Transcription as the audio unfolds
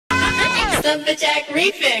of the Jack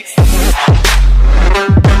Refix.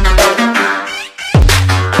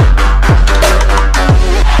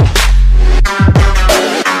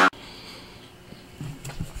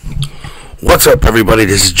 What's up, everybody?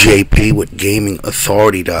 This is JP with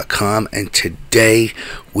GamingAuthority.com, and today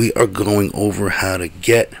we are going over how to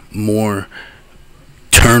get more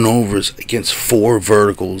turnovers against 4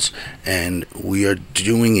 verticals, and we are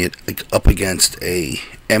doing it up against a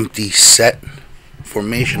empty set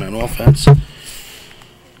formation on offense,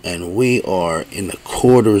 and we are in the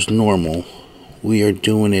quarters normal. We are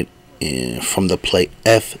doing it from the play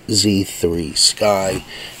FZ3 Sky,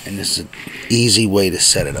 and this is an easy way to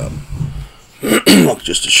set it up.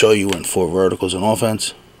 Just to show you in 4 verticals on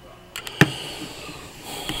offense.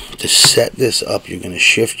 To set this up, you're going to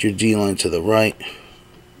shift your D-line to the right,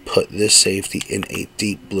 put this safety in a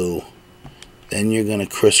deep blue, then you're going to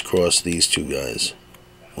crisscross these 2 guys.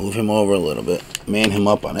 Move him over a little bit, man him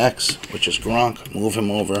up on X, which is Gronk, move him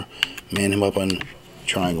over, man him up on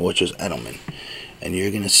triangle, which is Edelman. And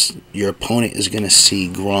your opponent is going to see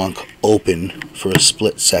Gronk open for a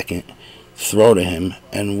split second, throw to him,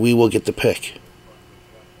 and we will get the pick,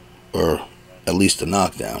 or at least a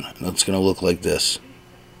knockdown. And it's going to look like this.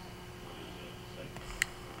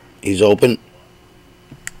 He's open.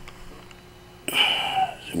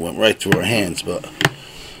 It went right through our hands, but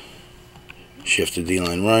shift the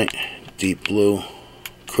D-line right, deep blue,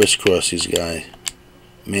 crisscross these guys,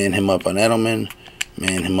 man him up on Edelman,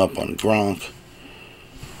 man him up on Gronk.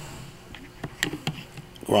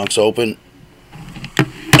 Gronk's open,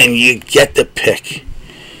 and you get the pick.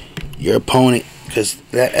 Your opponent, because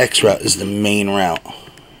that X route is the main route.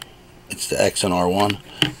 It's the X and R1,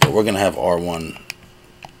 but we're going to have R1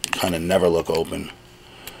 kind of never look open.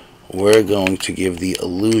 We're going to give the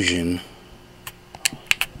illusion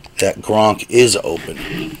that Gronk is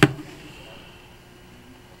open.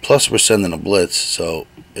 Plus, we're sending a blitz, so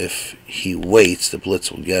if he waits, the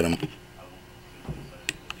blitz will get him.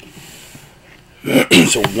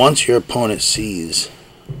 So once your opponent sees,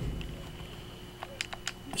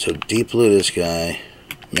 so deep blue this guy,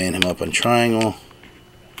 man him up on triangle,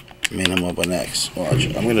 man him up on X. Watch,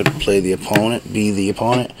 I'm going to play the opponent, be the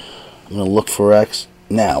opponent. I'm going to look for X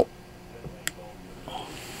now.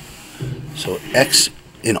 So X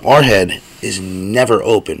in our head is never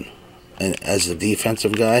open. And as the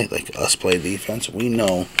defensive guy, like us play defense, we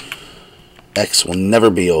know X will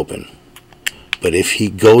never be open. But if he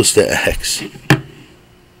goes to X,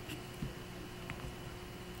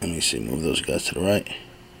 let me see, move those guys to the right.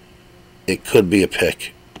 It could be a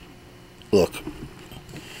pick. Look,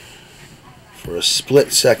 for a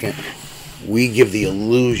split second, we give the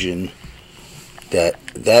illusion that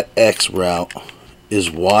that X route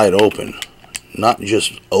is wide open. Not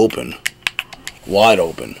just open, wide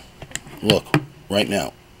open. Look, right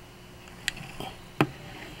now.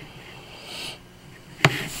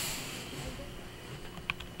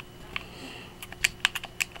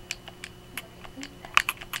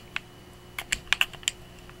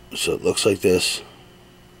 So it looks like this.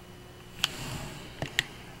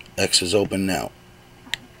 X is open now.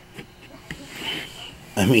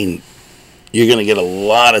 I mean, you're going to get a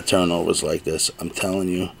lot of turnovers like this. I'm telling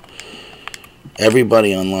you.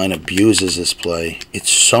 Everybody online abuses this play. It's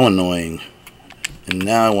so annoying. And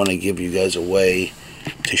now I want to give you guys a way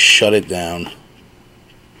to shut it down.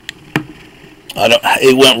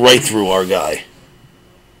 It went right through our guy.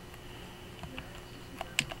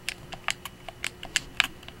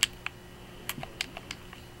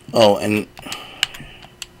 Oh, and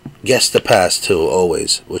guess the pass too,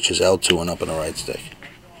 always, which is L2 and up on the right stick.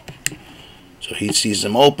 So he sees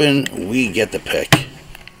them open, we get the pick.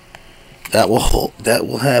 That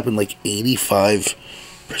will happen like 85%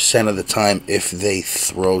 of the time if they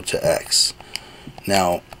throw to X.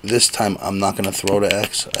 Now, this time I'm not going to throw to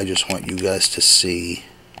X. I just want you guys to see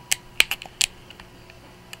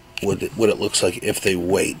what it looks like if they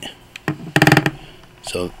wait.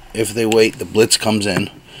 So if they wait, the blitz comes in.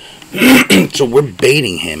 So we're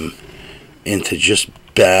baiting him into just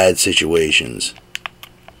bad situations.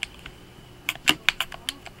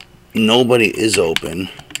 Nobody is open.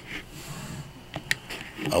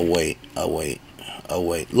 I'll wait.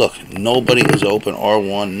 Look, nobody is open.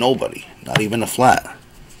 R1, nobody. Not even a flat.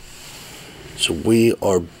 So we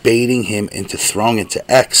are baiting him into throwing it to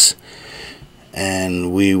X,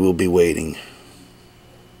 and we will be waiting.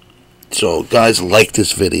 So guys, like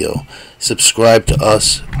this video, subscribe to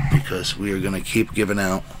us, because we are going to keep giving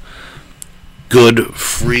out good,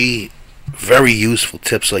 free, very useful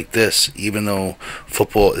tips like this, even though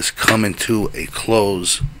football is coming to a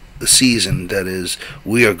close. The season, that is,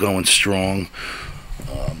 we are going strong.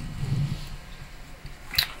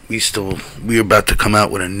 we're about to come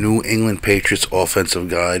out with a New England Patriots offensive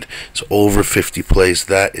guide. It's over 50 plays.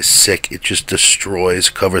 That is sick. It just destroys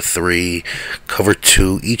cover 3, cover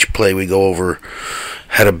 2. Each play we go over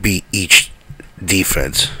how to beat each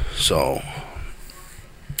defense. So,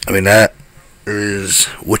 I mean, that is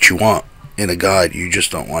what you want in a guide. You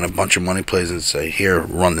just don't want a bunch of money plays and say, here,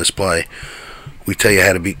 run this play. We tell you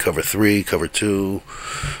how to beat cover 3, cover 2,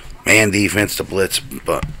 man defense, the blitz,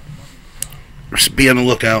 but just be on the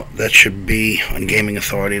lookout. That should be on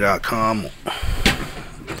gamingauthority.com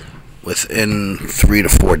within 3 to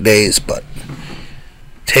 4 days. But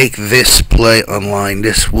take this play online.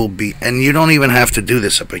 This will be, and you don't even have to do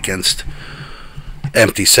this up against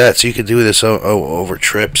empty sets. You could do this over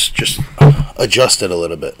trips. Just adjust it a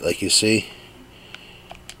little bit, like you see.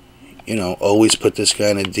 You know, always put this guy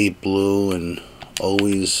in a deep blue, and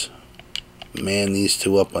always man these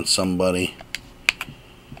two up on somebody.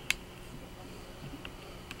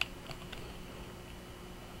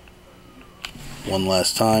 One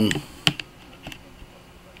last time.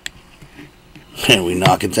 And we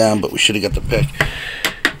knock it down, but we should have got the pick.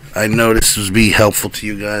 I know this would be helpful to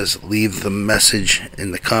you guys. Leave the message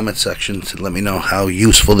in the comment section to let me know how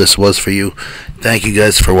useful this was for you. Thank you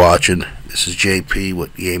guys for watching. This is JP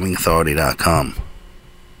with gamingauthority.com.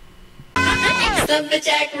 It's the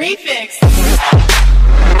Jack Refix.